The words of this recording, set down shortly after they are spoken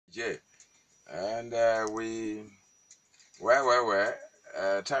Yeah, and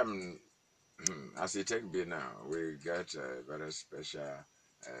time as it take be now, we get a very special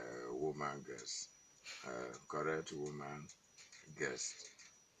woman guest, correct woman guest.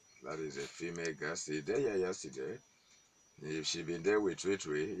 That is a female guest. She there here yesterday. If she been there with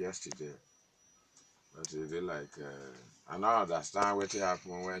Twi yesterday, but it be like I don't understand what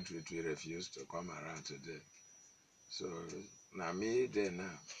happened when Twi refused to come around today. So now me there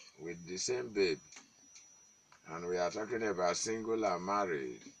now with the same babe, and we are talking about single and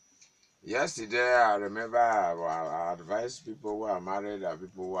married. Yesterday, I remember I advised people who are married and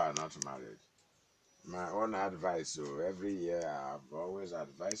people who are not married. My own advice, so every year I've always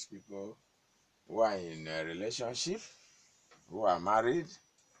advised people who are in a relationship, who are married.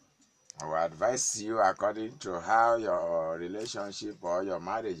 I will advise you according to how your relationship or your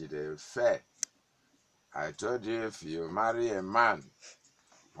marriage they fare. I told you if you marry a man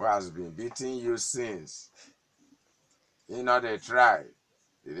who has been beating you since, you know they try,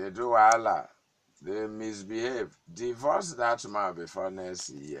 they do wahala, they misbehave. Divorce that man before next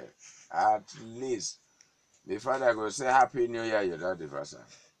year. At least before they go say Happy New Year, you don't divorce her.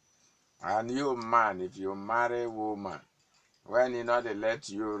 And you man, if you marry a woman, when you know they let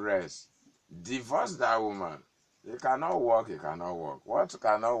you rest, divorce that woman. You cannot work, you cannot work. What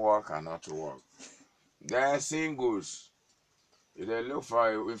cannot work, cannot work. They're singles. They look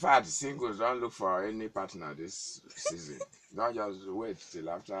for, in fact, singles don't look for any partner this season. Don't just wait till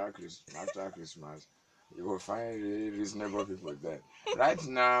after Christmas. You will find really reasonable people there. Right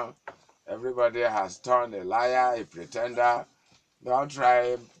now, everybody has turned a liar, a pretender. Don't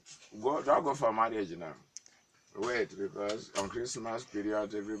try, don't go for marriage now. Wait, because on Christmas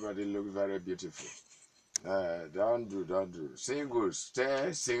period, everybody looks very beautiful. Don't do. Singles,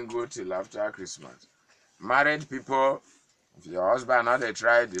 stay single till after Christmas. Married people, if your husband not they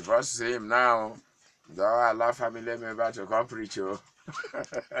try divorce him now, don't allow family member to come preach you.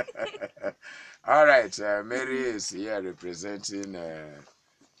 All right, Mary is here representing.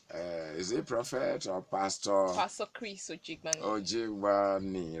 Is it prophet or pastor? Pastor Chris Ojigbani.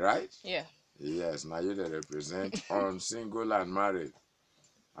 Ojigbani, right? Yeah. Yes, now you they represent on single and married.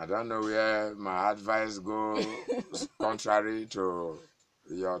 I don't know where my advice goes contrary to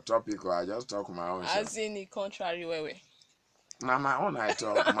your topic, or I just talk my own shit. As in the contrary way. Now my own I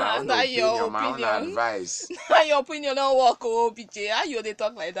talk, my own That your opinion, my own opinion. advice. That your opinion don't work, oh, BJ. How you they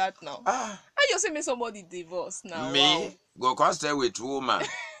talk like that now? Ah, How you say me somebody divorce now? me Wow. go come stay with woman.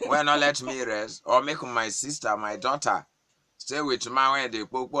 When not let me rest, or make my sister, my daughter, stay with man when they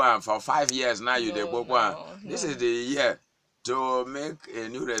popo and for 5 years now you they popo. This is the year to make a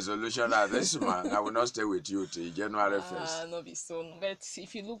new resolution that this man I will not stay with you till January 1st. No be so. But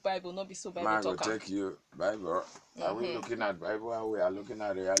if you look Bible, not be so Bible Man will talker. take you Bible. Are we looking at Bible or we are looking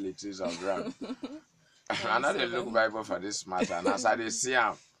at realities on ground? I know they look Bible for this matter, and as I dey see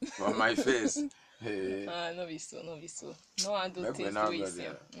am for my face. Hey, No be so. No handle make we things the not way go you see there.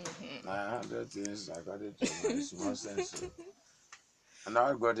 'em. I handle things according to my small sense. And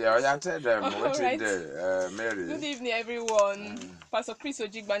now go there. Oh, yeah, tell them All what's in right. there, Good Mary. evening, everyone. Pastor Chris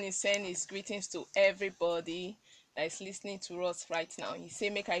Ojigbani is sending his greetings to everybody that is listening to us right now. He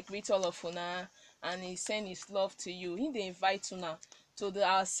say make I greet all of una, and he send his love to you. He dey invite una to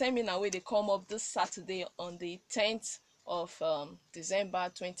our seminar where they come up this Saturday on the 10th of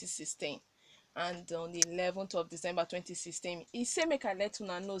December 2016. And on the 11th of December 2016, he say make I let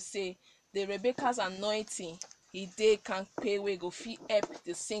una know say the Rebecca's anointing e dey kampe wey go fit help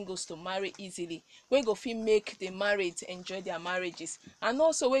the singles to marry easily, wey go fit make the married enjoy their marriages, and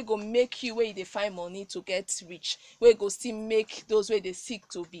also wey go make you wey you dey find money to get rich, wey go still make those wey dey sick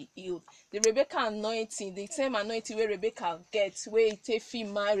to be healed. The Rebecca anointing, the same anointing wey Rebecca get, wey e take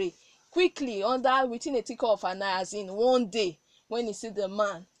fit marry quickly under within a tick of an eye, as in one day when he see the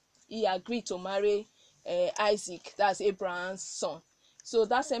man, he agreed to marry Isaac, that's Abraham's son. So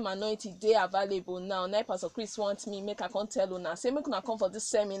that same anointing dey available now. Now Pastor Chris want me make I come tell una say make una come for this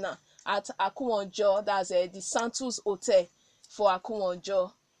seminar at Akunwonjo, that's the Santos Hotel for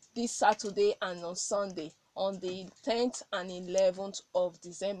Akunwonjo, this Saturday and on Sunday on the 10th and 11th of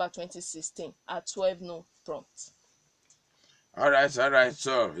December 2016 at 12 noon prompt. All right.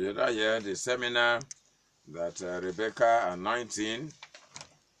 So you know, yeah, the seminar that Rebecca anointing,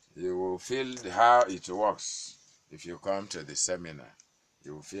 you will feel how it works if you come to the seminar.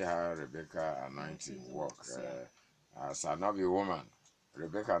 You will feel how Rebecca anointing works. As a noble woman,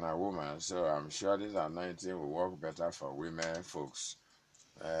 Rebecca and a woman, so I'm sure this anointing will work better for women folks.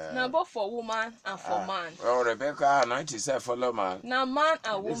 Now both for woman and for man. Well, Rebecca anointing say follow man. Now man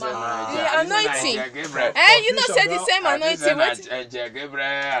and woman. The This anointing. is Gabriel. You know say the same anointing.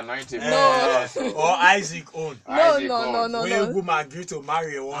 Gabriel anointing. No. Or Isaac own. No. When woman agree to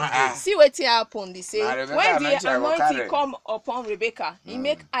marry one day. See what happened. They say Rebecca when the anointing carry. come upon Rebecca, he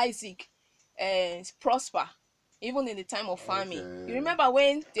make Isaac prosper, even in the time of famine. Okay. You remember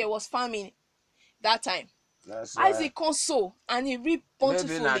when there was famine that time? That's right. Isaac console and he reap Maybe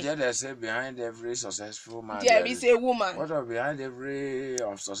bountifully. now they say behind every successful man There is a woman. What are behind every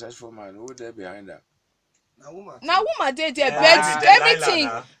successful man? Who there behind that? Now woman dey there, Yeah, but Delilah everything.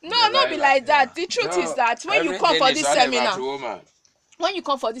 now. No be like that. The truth is that when you come for this seminar, when you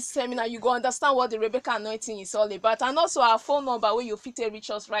come for this seminar, you go understand what the Rebecca anointing is all about. And also our phone number where you fit reach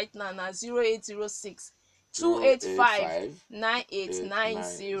us right now 0806 285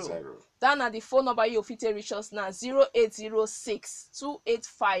 9890. That na the phone number you fit reach us now 0806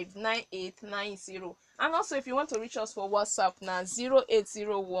 285 9890. And also if you want to reach us for WhatsApp now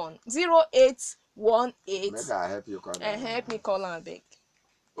 0818. Make I help you call Help me call am abeg.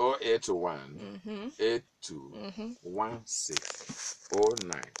 081 82 16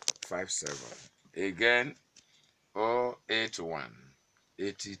 0957. Again 081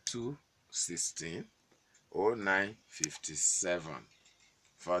 82 16 0957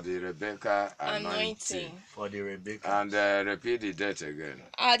 for the Rebecca anointing. For the Rebecca. And repeat the date again.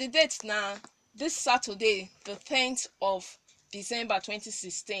 The date now this Saturday, the 10th of December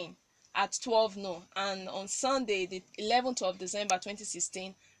 2016 at 12 noon, and on Sunday, the 11th of December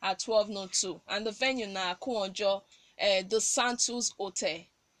 2016 at 12 noon too. And the venue now Akuonjo, the Santos Hotel.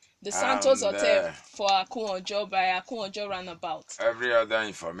 The Santos Hotel for Akuonjo by Akuonjo Roundabout. Every other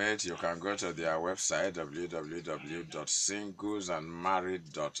information you can go to their website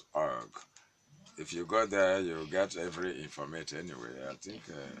www.singlesandmarried.org. If you go there, you'll get every information anyway. I think.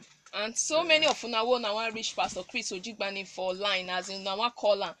 And so many of una wan reach Pastor Chris Ojigbani for line, as in una wan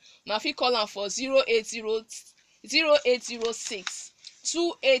call am. Una fit call am for 0806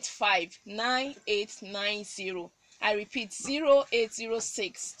 285 9890. I repeat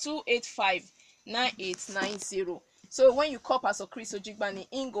 0806 285 9890. So when you call Pastor Chris Ojigbani,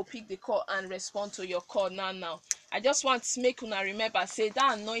 he go pick the call and respond to your call now. I just want to make una remember, say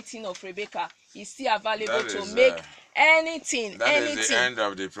that anointing of Rebecca is still available to make anything. That is the end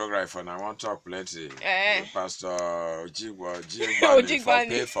of the program. For now, I want to talk plenty. Pastor Ojigbani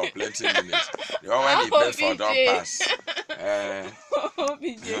pay for plenty minutes. The one when he pay for don't pass.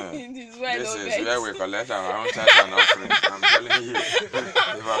 This is where we collect our own tithe and offering. I'm telling you.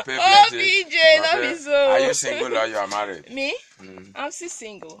 If I pay plenty, are you single or you are married? Me? I'm still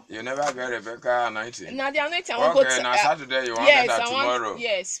single. You never get Rebecca anointing? Now the anointing I want to go to. Now Saturday you want yes, that tomorrow?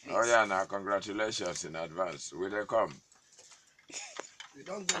 Yes, please. Oh yeah, now congratulations in advance. Will they come? We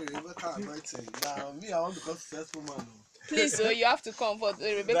don't get Rebecca anointing. Now me, I want to become successful man. Please, so you have to come for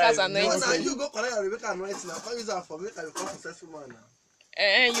the Rebecca's anointing. Now you go collect a Rebecca anointing. Now come use that for me. I become successful man now.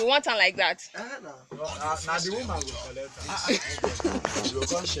 You want her like that? Now the woman will collect her. You will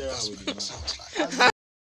come share her with the man.